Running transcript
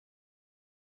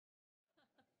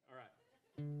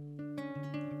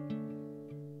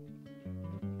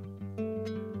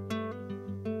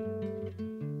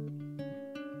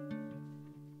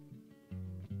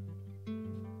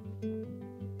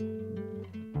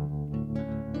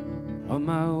On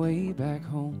my way back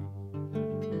home,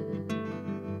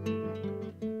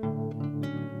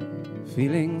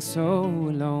 feeling so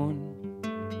alone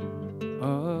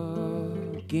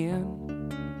again,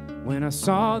 when I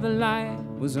saw the light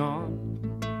was on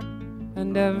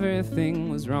and everything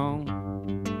was wrong.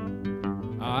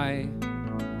 I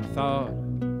thought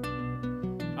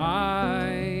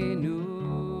I knew.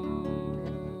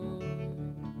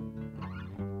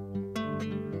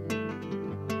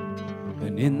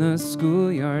 And in the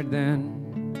schoolyard then,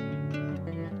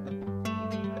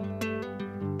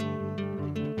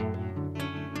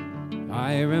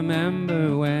 I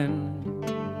remember when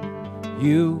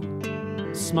you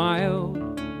smiled.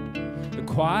 The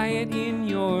quiet in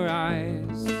your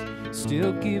eyes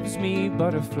still gives me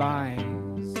butterflies.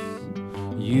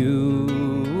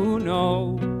 You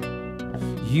know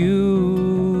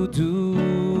you do.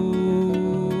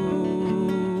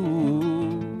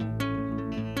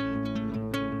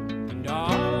 And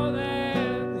all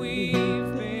that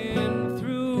we've been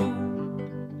through,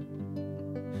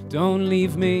 don't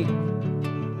leave me,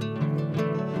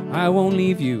 I won't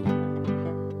leave you.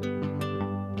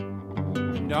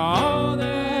 And all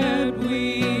that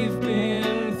we've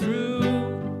been through,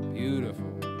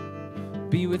 beautiful,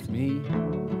 be with me,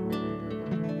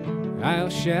 I'll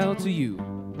shelter you.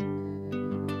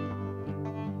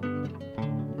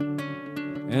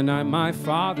 And I'm my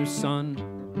father's son,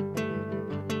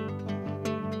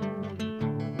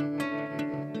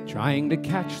 trying to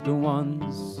catch the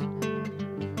ones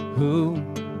who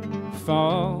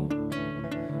fall.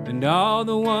 And all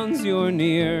the ones you're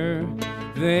near,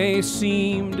 they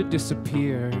seem to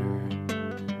disappear.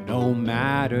 No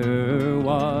matter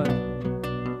what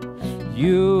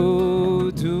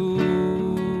you do,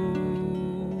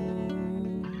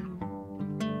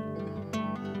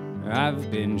 I've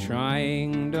been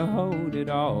trying to hold it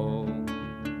all.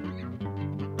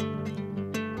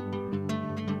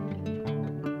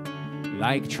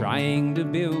 Like trying to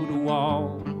build a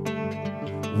wall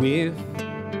with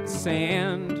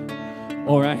sand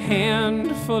or a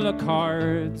handful of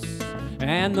cards,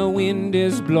 and the wind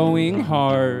is blowing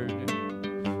hard.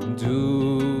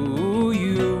 Do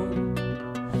you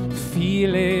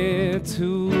feel it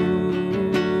too?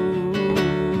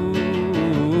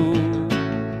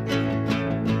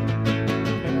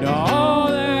 And all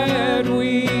that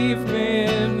we've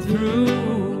been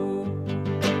through,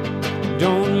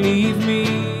 don't leave me,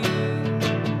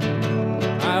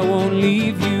 I won't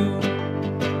leave you.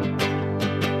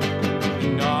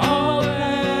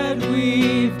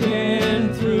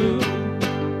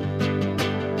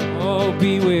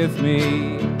 Be with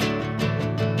me,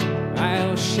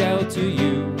 I'll shelter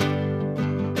you.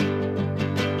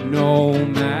 No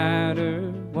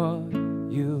matter what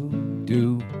you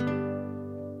do,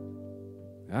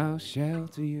 I'll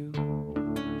shelter you.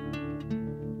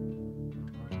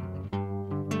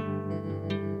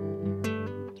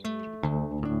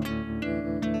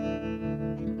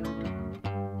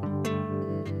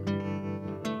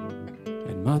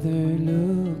 And mother,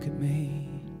 look at me.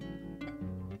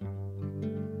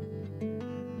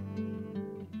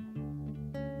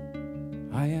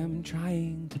 I am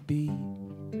trying to be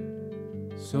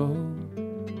so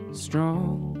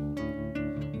strong,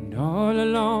 and all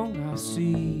along I'll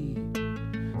see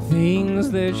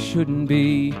things that shouldn't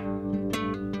be.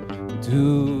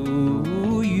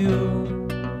 Do you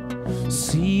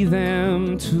see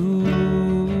them too?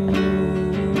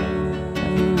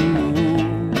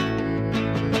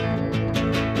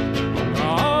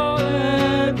 All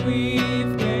that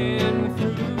we've been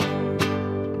through,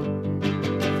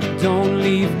 don't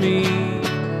leave me,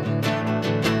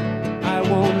 I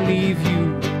won't leave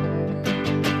you.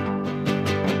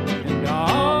 And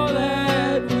all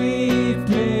that we've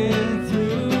been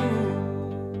through,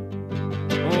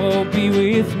 oh, be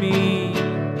with me,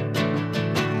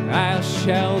 I'll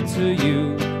shelter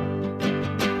you.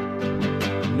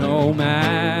 No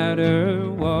matter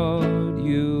what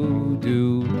you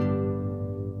do,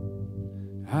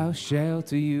 I'll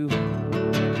shelter you.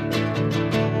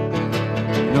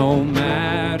 No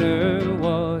matter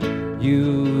what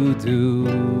you do,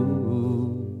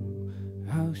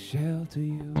 I'll shelter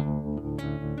you.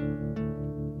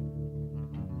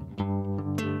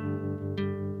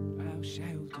 I'll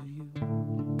shelter you.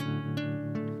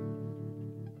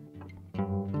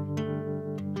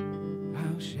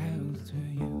 I'll shelter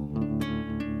you.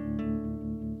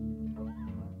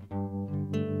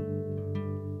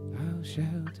 I'll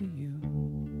shelter you.